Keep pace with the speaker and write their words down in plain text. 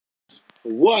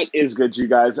What is good, you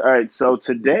guys? All right, so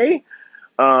today,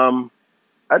 um,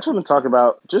 I just want to talk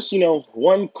about just,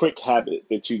 one quick habit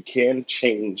that you can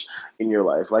change in your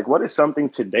life. Like, what is something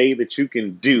today that you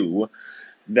can do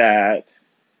that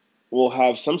will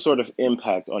have some sort of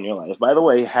impact on your life? By the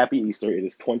way, happy Easter. It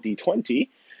is 2020,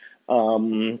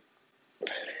 um,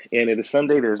 and it is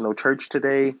Sunday. There's no church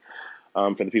today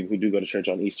for the people who do go to church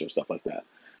on Easter, stuff like that.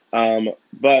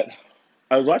 But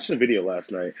I was watching a video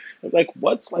last night. I was like,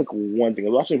 what's like one thing? I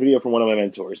was watching a video from one of my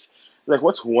mentors. Like,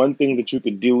 what's one thing that you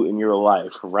could do in your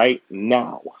life right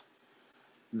now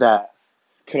that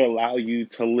could allow you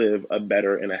to live a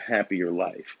better and a happier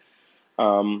life?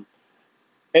 Um,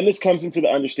 and this comes into the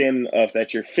understanding of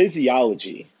that your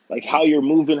physiology, like how you're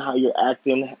moving, how you're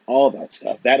acting, all that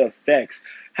stuff, that affects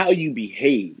how you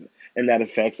behave, and that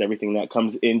affects everything that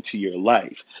comes into your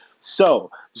life.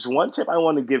 So, just one tip I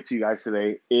want to give to you guys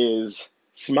today is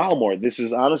smile more. This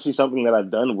is honestly something that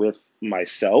I've done with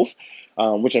myself,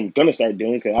 which I'm gonna start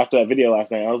doing because after that video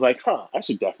last night, I was like, I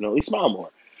should definitely smile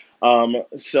more.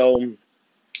 So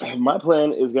my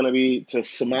plan is gonna be to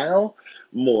smile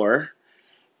more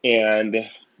and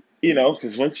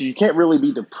because once you can't really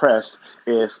be depressed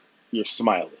if you're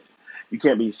smiling. You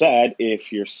can't be sad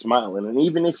if you're smiling. And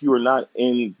even if you are not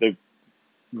in the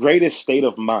greatest state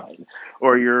of mind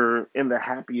or you're in the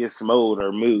happiest mode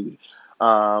or mood,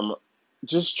 um,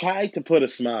 just try to put a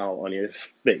smile on your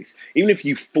face. Even if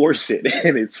you force it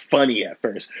and it's funny at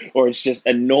first, or it's just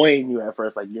annoying you at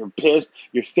first, like you're pissed,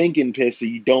 you're thinking pissed, so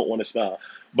you don't want to smile.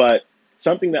 But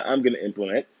something that I'm going to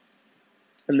implement,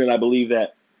 and then I believe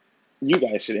that you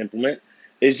guys should implement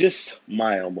is just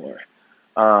smile more.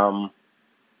 Um,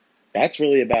 that's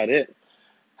really about it.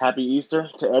 Happy Easter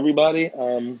to everybody.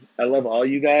 I love all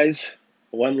you guys.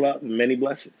 One love, many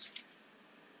blessings.